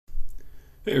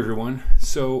Hey everyone.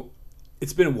 So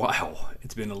it's been a while.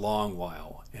 It's been a long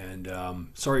while, and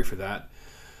sorry for that.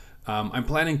 I'm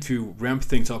planning to ramp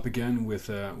things up again with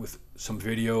some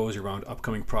videos around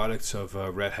upcoming products of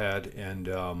Red Hat and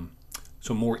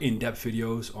some more in-depth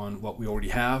videos on what we already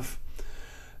have.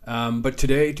 But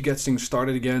today, to get things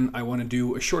started again, I want to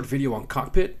do a short video on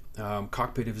Cockpit.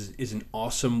 Cockpit is an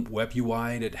awesome web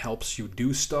UI that helps you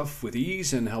do stuff with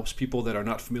ease and helps people that are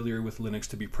not familiar with Linux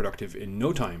to be productive in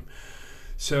no time.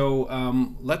 So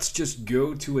let's just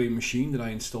go to a machine that I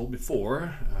installed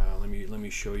before. Let me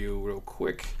show you real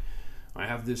quick. I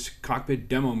have this Cockpit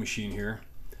demo machine here.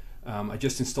 I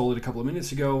just installed it a couple of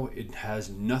minutes ago. It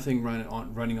has nothing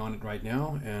running on it right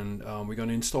now, and we're going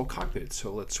to install Cockpit.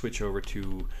 So let's switch over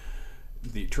to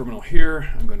the terminal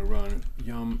here. I'm going to run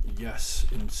yum yes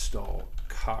install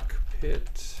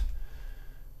Cockpit,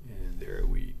 and there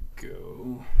we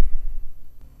go.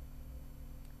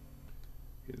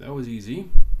 Okay, that was easy.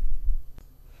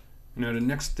 Now the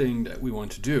next thing that we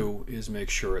want to do is make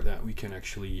sure that we can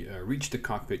actually reach the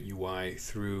Cockpit UI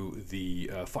through the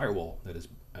firewall that is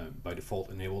by default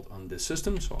enabled on this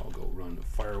system. So I'll go run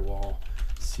firewall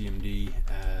cmd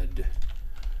add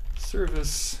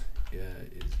service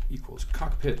equals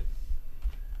Cockpit,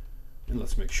 and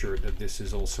let's make sure that this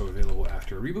is also available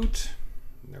after a reboot.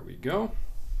 There we go.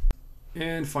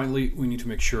 And finally, we need to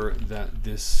make sure that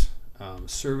this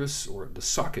service, or the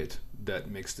socket that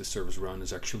makes this service run,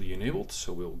 is actually enabled.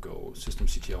 So we'll go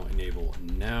systemctl enable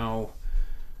now,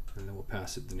 and then we'll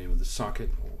pass it the name of the socket.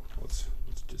 Well, let's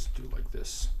just do like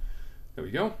this. There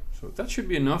we go. So that should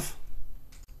be enough.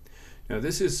 Now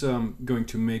this is going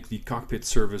to make the Cockpit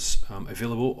service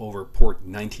available over port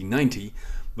 9090.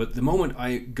 But the moment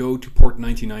I go to port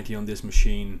 9090 on this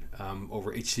machine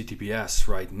over HTTPS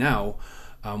right now,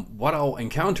 what I'll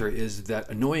encounter is that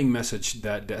annoying message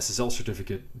that the SSL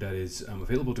certificate that is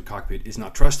available to Cockpit is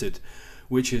not trusted,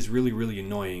 which is really, really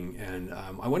annoying. And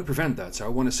I want to prevent that. So I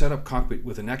want to set up Cockpit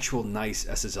with an actual nice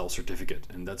SSL certificate.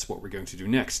 And that's what we're going to do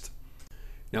next.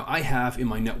 Now I have in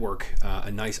my network a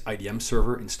nice IDM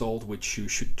server installed, which you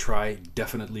should try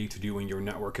definitely to do in your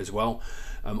network as well.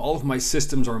 All of my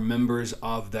systems are members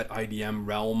of that IDM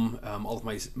realm. All of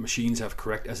my machines have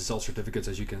correct SSL certificates,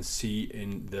 as you can see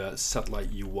in the satellite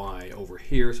UI over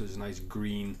here. So there's a nice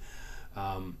green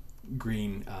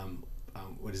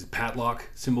what is it, padlock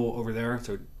symbol over there.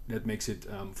 So that makes it,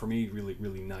 for me, really,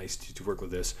 really nice to work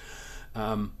with this.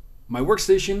 My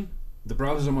workstation, the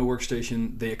browsers on my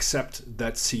workstation, they accept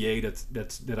that CA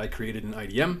that I created in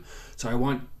IDM. So I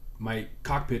want my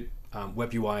Cockpit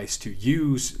web UIs to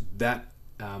use that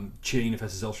chain of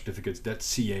SSL certificates, that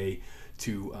CA,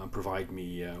 to provide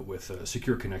me with a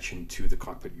secure connection to the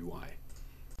Cockpit UI.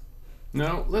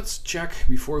 Now let's check,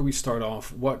 before we start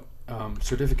off, what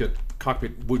certificate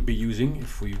Cockpit would be using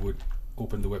if we would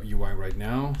open the web UI right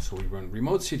now. So we run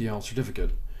remote CTL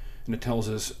certificate, and it tells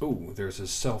us, oh, there's a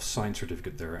self-signed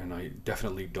certificate there, and I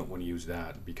definitely don't want to use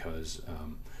that because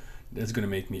that's going to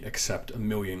make me accept a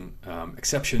million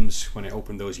exceptions when I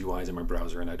open those UIs in my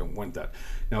browser, and I don't want that.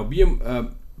 Now,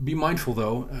 be mindful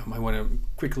though. I want to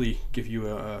quickly give you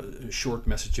a short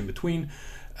message in between.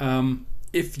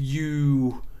 If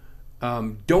you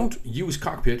don't use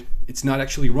Cockpit, it's not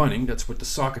actually running. That's what the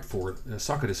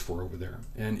socket is for over there.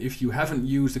 And if you haven't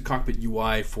used the Cockpit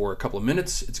UI for a couple of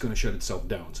minutes, it's going to shut itself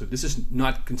down. So this is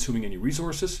not consuming any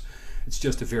resources. It's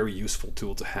just a very useful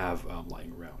tool to have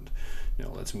lying around.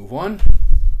 Now let's move on.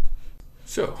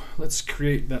 So let's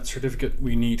create that certificate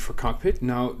we need for Cockpit.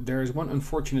 Now there is one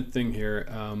unfortunate thing here.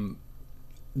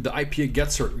 The IP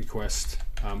getCert request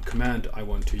command I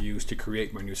want to use to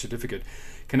create my new certificate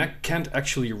can't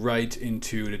actually write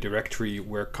into the directory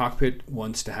where Cockpit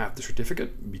wants to have the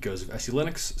certificate because of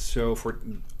SELinux. So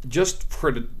just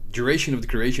for the duration of the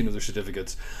creation of the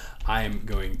certificates, I am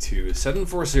going to set them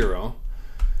for 0,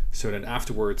 so that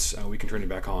afterwards we can turn it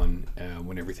back on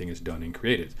when everything is done and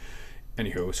created.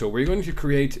 Anyhow, so we're going to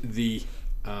create the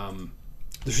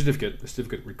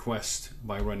certificate request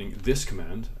by running this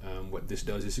command. What this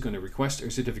does is it's going to request a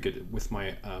certificate with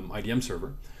my IDM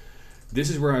server. This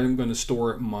is where I'm going to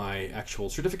store my actual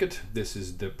certificate. This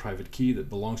is the private key that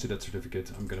belongs to that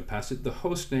certificate. I'm going to pass it the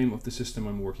host name of the system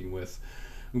I'm working with.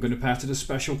 I'm going to pass it a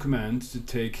special command to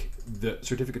take the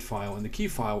certificate file and the key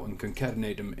file and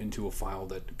concatenate them into a file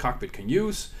that Cockpit can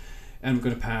use. And I'm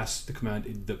going to pass the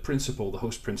command the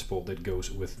host principal that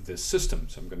goes with this system.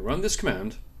 So I'm going to run this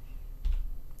command.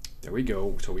 There we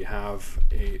go. So we have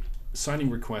a signing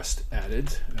request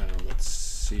added.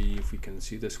 Let's see if we can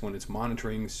see this one. It's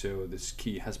monitoring, so this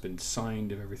key has been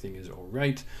signed if everything is all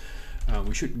right.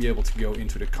 We should be able to go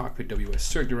into the Cockpit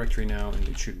WS cert directory now, and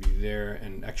it should be there.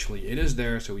 And actually, it is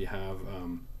there. So we have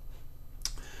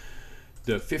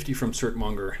the 50 from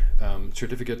CertMonger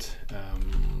certificate.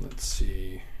 Let's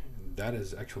see. That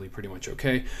is actually pretty much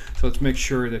okay. So let's make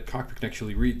sure that Cockpit can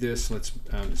actually read this. Let's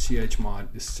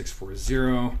chmod is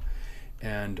 640,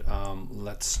 and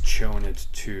let's chown it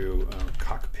to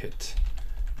Cockpit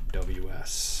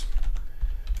WS.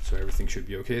 So everything should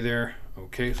be okay there.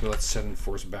 Okay, so let's set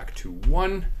enforce back to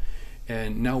 1.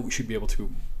 And now we should be able to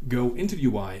go into the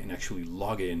UI and actually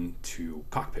log in to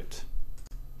Cockpit.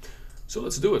 So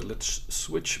let's do it. Let's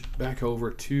switch back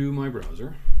over to my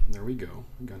browser. There we go.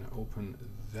 I'm gonna open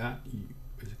that,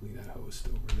 basically that host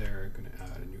over there. I'm gonna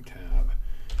add a new tab,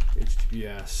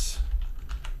 HTTPS.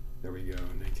 There we go,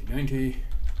 1990.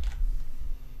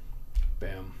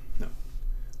 Bam. No.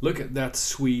 Look at that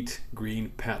sweet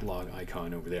green patlog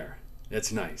icon over there.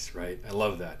 That's nice, right? I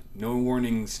love that. No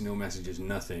warnings, no messages,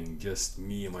 nothing. Just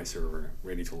me and my server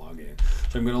ready to log in.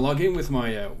 So I'm going to log in with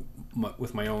my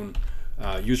own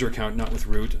user account, not with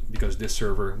root, because this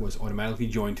server was automatically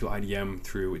joined to IDM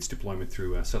through its deployment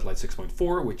through Satellite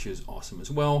 6.4, which is awesome as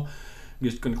well. I'm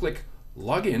just going to click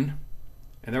login,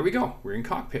 and there we go. We're in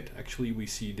Cockpit. Actually, we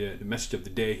see the message of the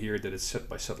day here that is set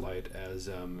by Satellite as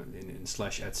in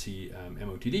 /etc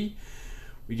MOTD.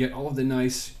 We get all of the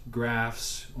nice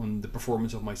graphs on the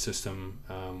performance of my system.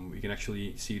 We can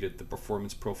actually see that the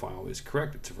performance profile is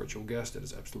correct. It's a virtual guest. That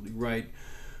is absolutely right.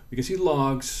 We can see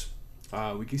logs.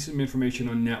 We can see some information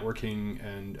on networking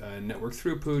and network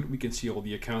throughput. We can see all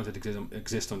the accounts that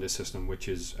exist on this system, which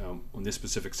is on this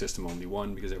specific system only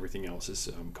one, because everything else is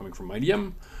coming from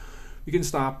IDM. We can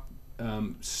stop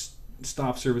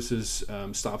services,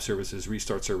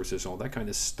 restart services, all that kind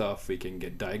of stuff. We can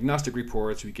get diagnostic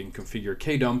reports. We can configure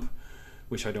kdump,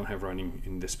 which I don't have running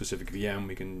in this specific VM.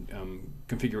 We can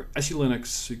configure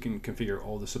SELinux. We can configure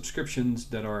all the subscriptions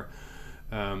that are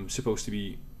supposed to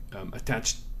be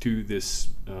attached to this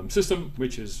system,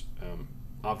 which is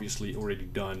obviously already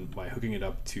done by hooking it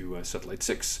up to Satellite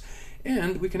 6.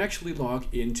 And we can actually log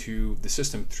into the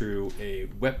system through a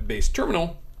web-based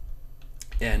terminal.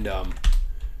 And I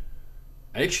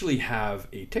actually have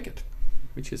a ticket,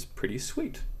 which is pretty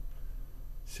sweet.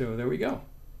 So there we go.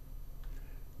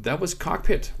 That was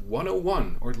Cockpit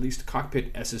 101, or at least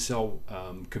Cockpit SSL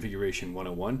configuration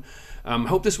 101. I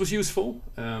hope this was useful.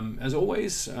 As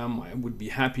always, I would be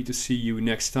happy to see you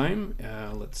next time.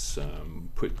 Let's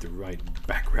put the right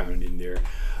background in there.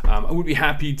 I would be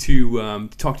happy to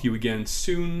talk to you again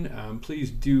soon. Please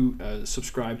do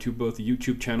subscribe to both the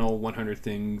YouTube channel, 100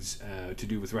 Things to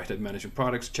Do with Red Hat Management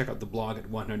Products. Check out the blog at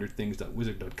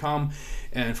 100things.wizard.com,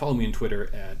 and follow me on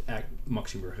Twitter at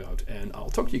 @MaxiMurgout. And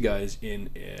I'll talk to you guys in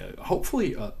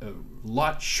hopefully a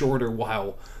lot shorter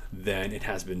while than it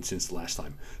has been since the last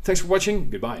time. Thanks for watching.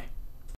 Goodbye.